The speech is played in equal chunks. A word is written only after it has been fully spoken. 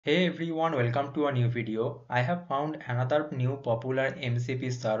Hey everyone, welcome to a new video. I have found another new popular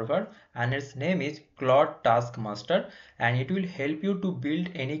MCP server and its name is Cloud Taskmaster, and it will help you to build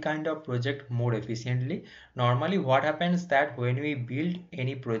any kind of project more efficiently. Normally what happens that when we build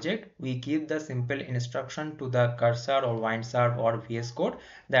any project, we give the simple instruction to the cursor or Windsurf or VS Code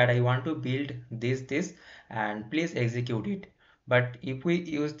that I want to build this and please execute it. But if we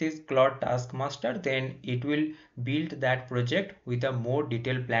use this Cloud Taskmaster, then it will build that project with a more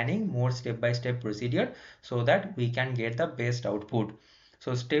detailed planning, more step-by-step procedure, so that we can get the best output.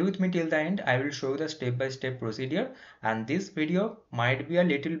 So stay with me till the end. I will show you the step-by-step procedure, and this video might be a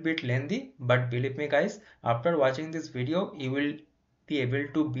little bit lengthy, but believe me guys, after watching this video you will be able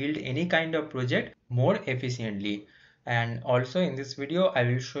to build any kind of project more efficiently. And also in this video I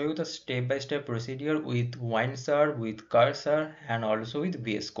will show you the step-by-step procedure with Windsurf, with cursor, and also with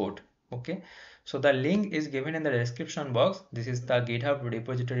VS Code. Okay, so the link is given in the description box. This is the GitHub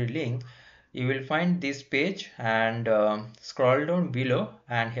repository link. You will find this page and scroll down below,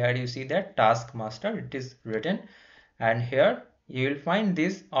 and here you see that Taskmaster, it is written, and here you will find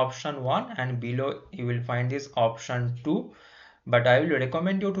this option 1 and below you will find this option 2, but I will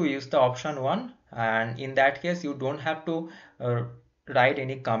recommend you to use the option 1, and in that case you don't have to uh, write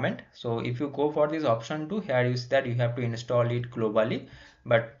any comment. So if you go for this option 2, here you see that you have to install it globally,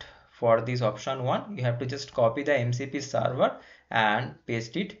 but for this option 1 you have to just copy the MCP server and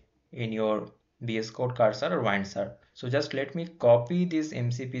paste it in your VS Code, cursor, or Windsurf. So just let me copy this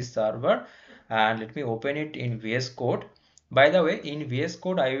MCP server and let me open it in VS Code. By the way, in VS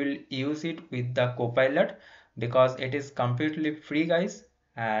Code I will use it with the Copilot because it is completely free guys.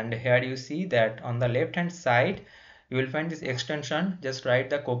 And here you see that on the left hand side you will find this extension. Just write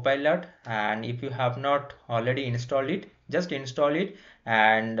the Copilot, and if you have not already installed it, just install it.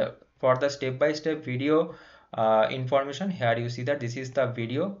 And for the step-by-step video information, here you see that this is the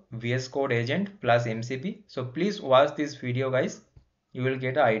video VS Code agent plus MCP. So please watch this video guys, you will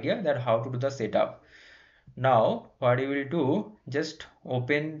get an idea that how to do the setup. Now what you will do, just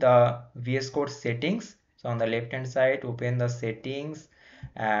open the VS Code settings. So on the left hand side open the settings,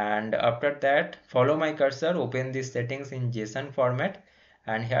 and after that follow my cursor, open these settings in JSON format,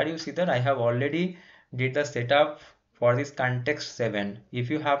 and here you see that I have already did the setup for this context 7. If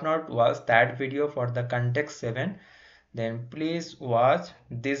you have not watched that video for the context 7, then please watch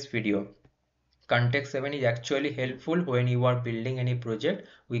this video. Context 7 is actually helpful when you are building any project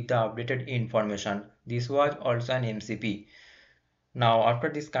with the updated information. This was also an MCP. Now after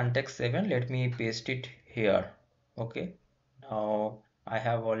this context 7, let me paste it here. Okay, now I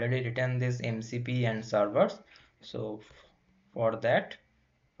have already written this MCP and servers. So for that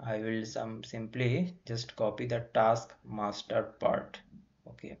I will simply just copy the task master part.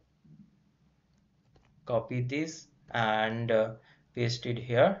 Okay, copy this and paste it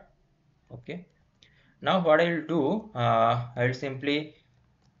here. Okay, now what I will do, I will simply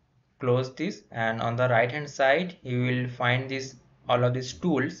close this, and on the right hand side you will find this all of these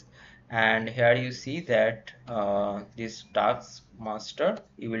tools, and here you see that this task master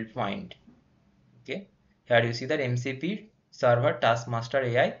you will find. Okay, here you see that MCP server taskmaster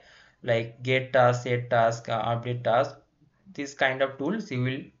AI, like get task, set task, update task, this kind of tools you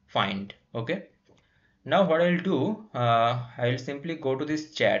will find. Okay, now what I'll do, I will simply go to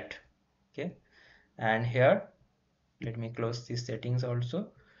this chat. Okay, and here let me close these settings also,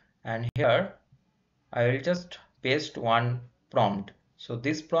 and here I will just paste one prompt. So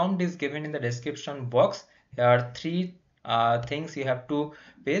this prompt is given in the description box. There are three things you have to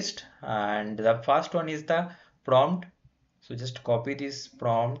paste, and the first one is the prompt. So just copy this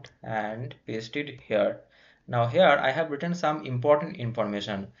prompt and paste it here. Now here I have written some important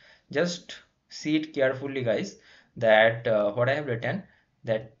information. Just see it carefully guys, that what I have written,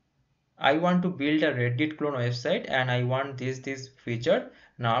 that I want to build a Reddit clone website and I want this feature.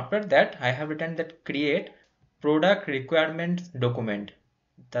 Now after that I have written that create product requirements document.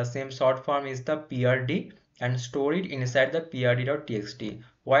 The same short form is the PRD, and store it inside the prd.txt.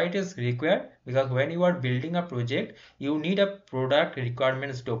 Why it is required? Because when you are building a project you need a product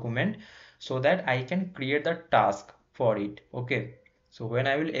requirements document so that I can create the task for it. Okay, so when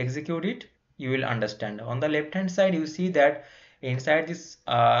I will execute it you will understand. On the left hand side you see that inside this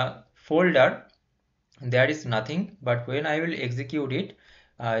folder there is nothing, but when I will execute it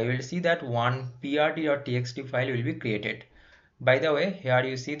you will see that one prd.txt file will be created. By the way, here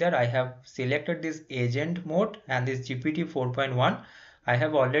you see that I have selected this agent mode and this GPT 4.1. I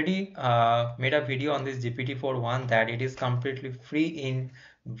have already made a video on this GPT 4.1 that it is completely free in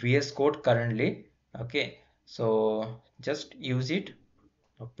VS Code currently. Okay, so just use it.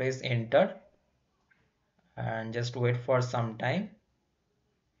 Press enter and just wait for some time.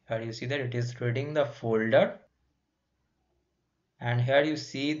 Here you see that it is reading the folder, and here you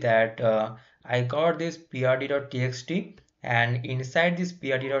see that I got this prd.txt, and inside this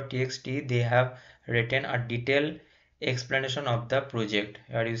prd.txt they have written a detailed explanation of the project.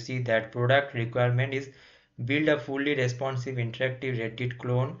 Here you see that product requirement is build a fully responsive interactive Reddit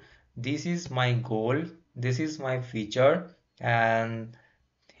clone. This is my goal, this is my feature, and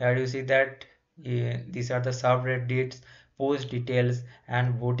here you see that these are the subreddits, post details,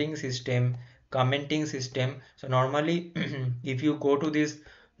 and voting system, commenting system. So normally if you go to this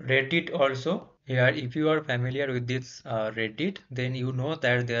Reddit also, here if you are familiar with this Reddit, then you know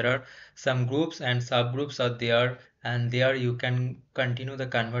that there are some groups and subgroups are there, and there you can continue the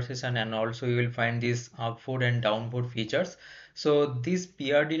conversation, and also you will find these upvote and downvote features. So this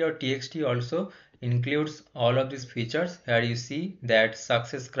prd.txt also includes all of these features. Here you see that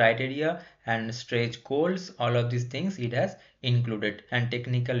success criteria and stretch goals, all of these things it has included, and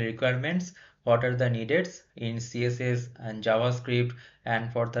technical requirements, what are the needed in CSS and JavaScript,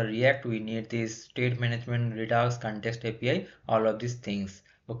 and for the React we need this state management, Redux, context API, all of these things.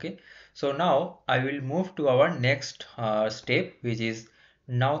 Okay, so now I will move to our next step, which is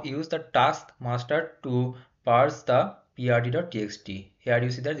now use the taskmaster to parse the prd.txt. Here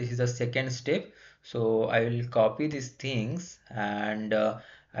you see that this is the second step. So I will copy these things and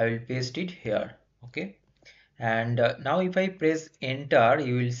I will paste it here. Okay, and now if I press enter,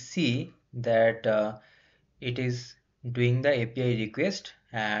 you will see that it is doing the API request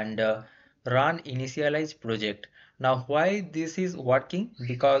and run initialize project. Now why this is working?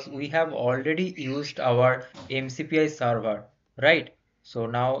 Because we have already used our MCPI server, right? So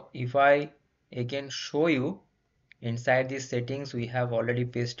now if I again show you, inside these settings we have already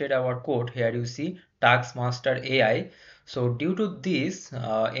pasted our code. Here you see Taskmaster AI. So due to this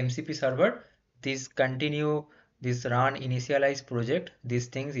MCP server, this continue, this run initialize project, these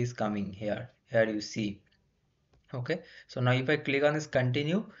things is coming here. Here you see. Okay, so now if I click on this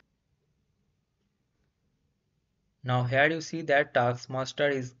continue, now here you see that Taskmaster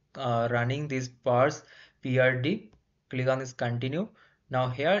is running this parse PRD. Click on this continue. Now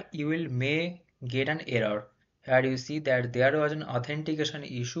here you will may get an error. Here you see that there was an authentication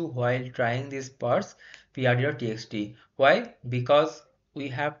issue while trying this parse prd.txt. Why? Because we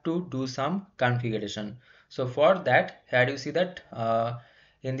have to do some configuration. So for that, here you see that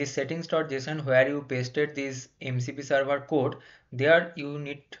in this settings.json where you pasted this MCP server code, there you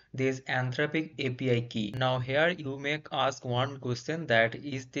need this Anthropic API key. Now here you may ask one question, that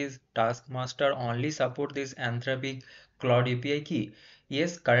is this Taskmaster only support this Anthropic Cloud API key?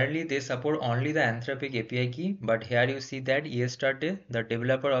 Yes, currently they support only the Anthropic API key, but here you see that yesterday the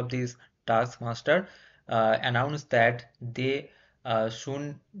developer of this Taskmaster announced that they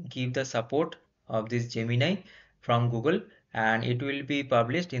soon give the support of this Gemini from Google, and it will be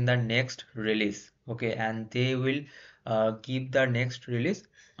published in the next release. Okay, and they will give the next release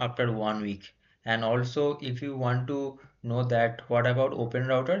after 1 week. And also if you want to know that what about open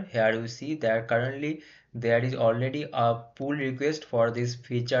router, here you see that currently there is already a pull request for this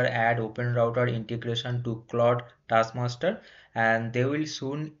feature add open router integration to Cloud Taskmaster, and they will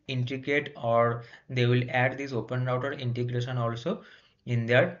soon integrate, or they will add this open router integration also in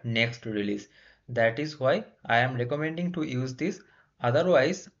their next release. That is why I am recommending to use this.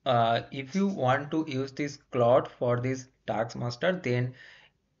 Otherwise if you want to use this Claude for this Taskmaster, then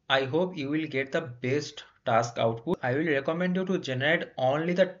I hope you will get the best task output. I will recommend you to generate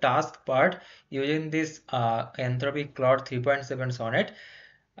only the task part using this Anthropic Claude 3.7 Sonnet.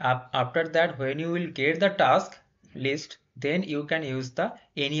 After that, when you will get the task list, then you can use the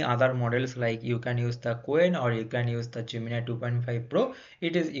any other models, like you can use the qwen or you can use the Gemini 2.5 Pro.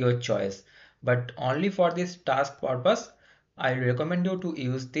 It is your choice. But only for this task purpose, I recommend you to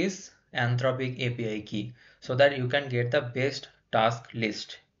use this Anthropic API key so that you can get the best task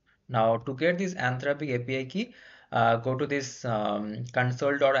list. Now to get this Anthropic API key, go to this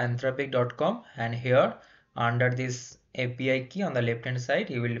console.anthropic.com, and here under this API key on the left hand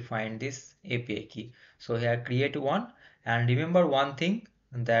side you will find this API key. So here create one, and remember one thing,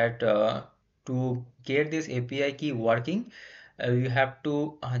 that to get this API key working, you have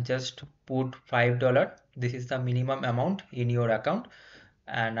to just put $5. This is the minimum amount in your account,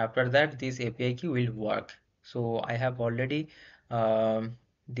 and after that this API key will work. So I have already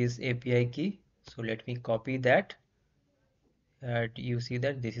this API key, so let me copy that. You see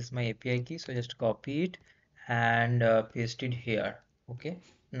that this is my API key, so just copy it and paste it here. Okay,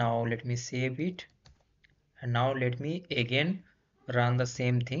 now let me save it, and now let me again run the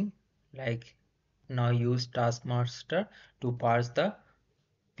same thing, like now use Taskmaster to parse the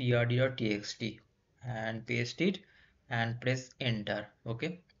prd.txt and paste it and press enter.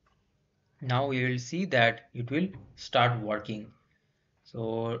 Okay, Now we will see that it will start working.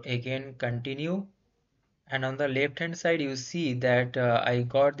 So again continue, and on the left hand side you see that I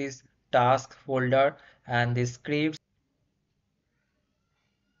got this task folder and the scripts,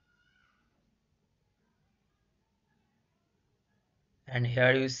 and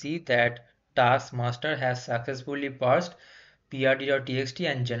here you see that Taskmaster has successfully parsed prd.txt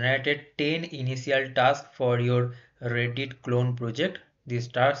and generated 10 initial tasks for your Reddit clone project. These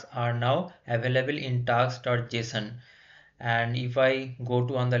tasks are now available in tasks.json. And if I go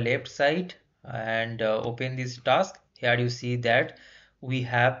to on the left side and open this task, here you see that we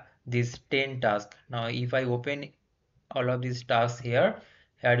have this 10 task. Now if I open all of these tasks here,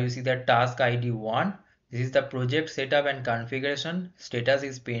 you see the task ID 1. This is the project setup and configuration, status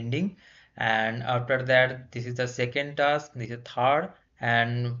is pending. And after that, this is the second task, this is third.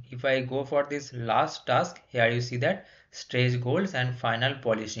 And if I go for this last task, here you see that stretch goals and final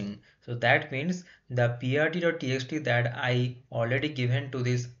polishing. So that means the prd.txt that I already given to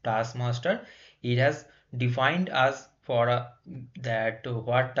this taskmaster, it has defined us for that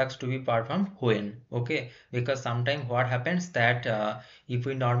what tasks to be performed when. Okay, because sometimes what happens that if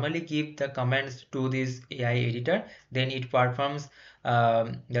we normally give the commands to this AI editor, then it performs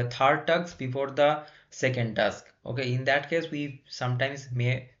the third task before the second task. Okay, in that case we sometimes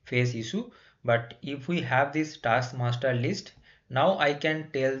may face issue. But if we have this task master list, now I can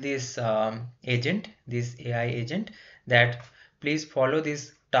tell this agent, this AI agent, that please follow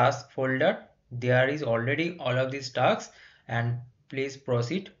this task folder. There is already all of these tasks, and please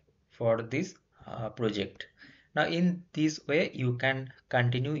proceed for this project. Now in this way you can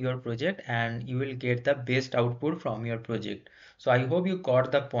continue your project and you will get the best output from your project. So I hope you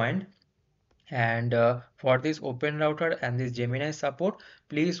got the point. And for this open router and this Gemini support,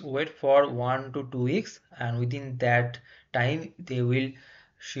 please wait for 1 to 2 weeks, and within that time they will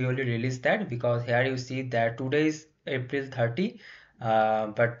surely release that. Because here you see that today is April 30,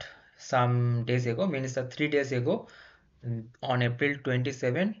 but some days ago, means 3 days ago, on April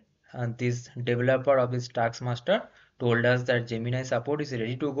 27, this developer of this Taskmaster told us that Gemini support is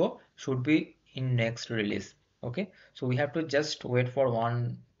ready to go, should be in next release. Okay, so we have to just wait for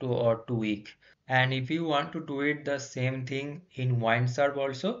 1 to 2 week. And if you want to do it the same thing in Windsurf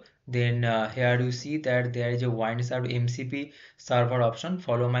also, then here you see that there is a Windsurf MCP server option.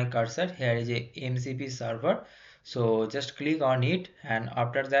 Follow my cursor, here is a MCP server. So just click on it, and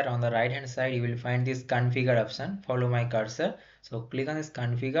after that on the right hand side you will find this configure option. Follow my cursor, so click on this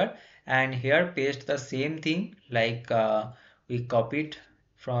configure, and here paste the same thing like we copied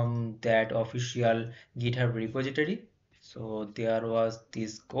from that official GitHub repository. So there was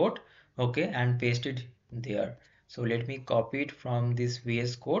this code, okay, and paste it there. So let me copy it from this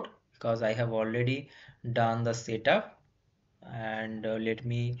VS Code because I have already done the setup. And let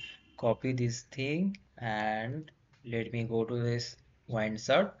me copy this thing, and let me go to this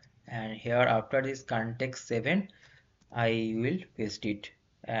Windsurf, and here after this context 7 I will paste it.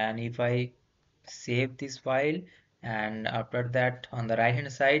 And if I save this file, and after that on the right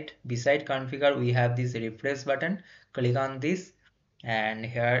hand side beside configure we have this refresh button, click on this, and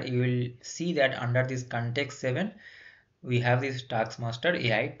here you will see that under this context 7 we have this Taskmaster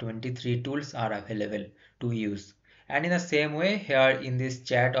AI 23 tools are available to use. And in the same way here in this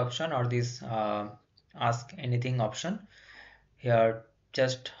chat option or this ask anything option, here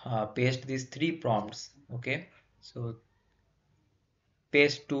just paste these 3 prompts. Okay, so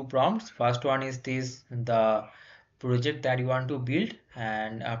paste 2 prompts. First one is this, the project that you want to build,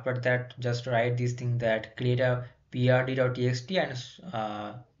 and after that just write this thing that create a prd.txt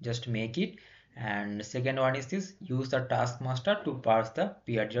and just make it. And second one is this, use the taskmaster to parse the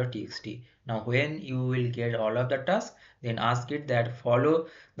prd.txt. Now when you will get all of the tasks, then ask it that follow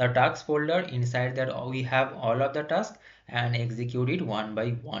the tasks folder, inside that we have all of the tasks, and execute it one by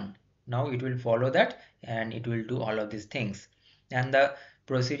one. Now it will follow that and it will do all of these things. And the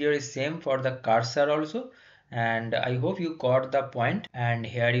procedure is same for the cursor also. And I hope you got the point. And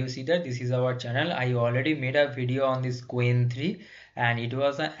here you see that this is our channel. I already made a video on this qwen 3, and it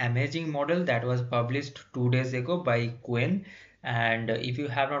was an amazing model that was published 2 days ago by qwen. And if you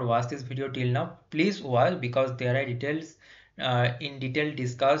have not watched this video till now, please watch, because there are details in detail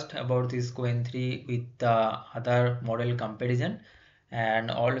discussed about this qwen 3 with the other model comparison.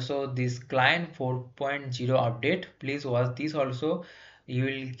 And also this client 4.0 update, please watch this also. You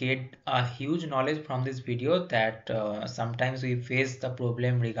will get a huge knowledge from this video that sometimes we face the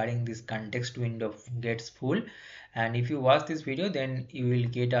problem regarding this context window gets full, and if you watch this video then you will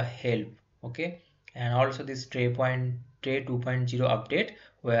get a help. Okay, and also this tray 2.0 update,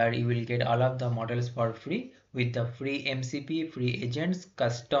 where you will get all of the models for free with the free MCP, free agents,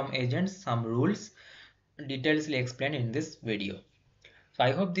 custom agents, some rules detailed explained in this video. So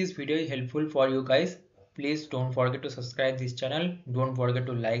I hope this video is helpful for you guys. Please don't forget to subscribe this channel. Don't forget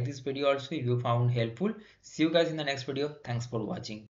to like this video also if you found helpful. See you guys in the next video. Thanks for watching.